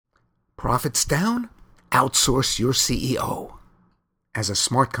Profits down? Outsource your CEO. As a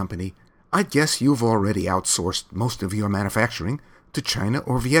smart company, I'd guess you've already outsourced most of your manufacturing to China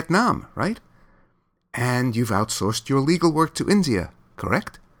or Vietnam, right? And you've outsourced your legal work to India,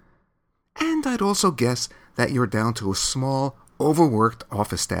 correct? And I'd also guess that you're down to a small, overworked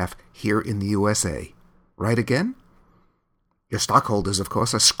office staff here in the USA. Right again? Your stockholders, of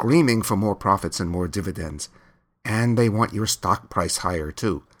course, are screaming for more profits and more dividends. And they want your stock price higher,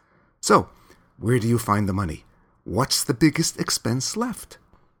 too. So, where do you find the money? What's the biggest expense left?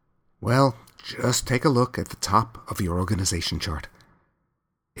 Well, just take a look at the top of your organization chart.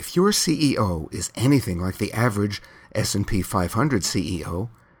 If your CEO is anything like the average S&P 500 CEO,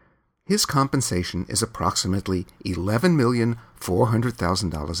 his compensation is approximately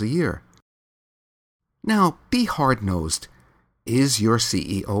 $11,400,000 a year. Now, be hard-nosed. Is your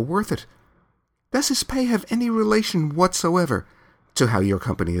CEO worth it? Does his pay have any relation whatsoever to how your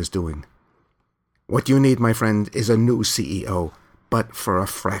company is doing? What you need, my friend, is a new CEO, but for a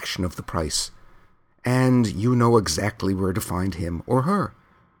fraction of the price. And you know exactly where to find him or her.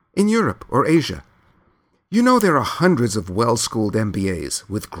 In Europe or Asia. You know there are hundreds of well-schooled MBAs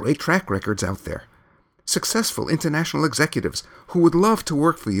with great track records out there. Successful international executives who would love to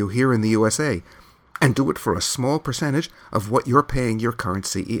work for you here in the USA and do it for a small percentage of what you're paying your current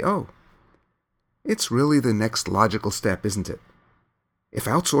CEO. It's really the next logical step, isn't it? If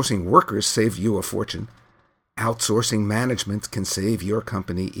outsourcing workers save you a fortune, outsourcing management can save your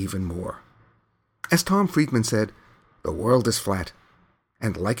company even more. As Tom Friedman said, the world is flat.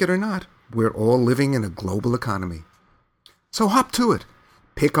 And like it or not, we're all living in a global economy. So hop to it.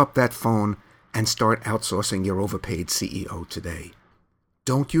 Pick up that phone and start outsourcing your overpaid CEO today.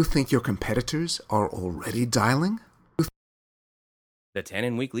 Don't you think your competitors are already dialing? The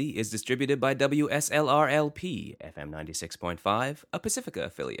Tannin Weekly is distributed by WSLR-LP, FM 96.5, a Pacifica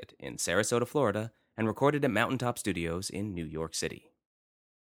affiliate in Sarasota, Florida, and recorded at Mountaintop Studios in New York City.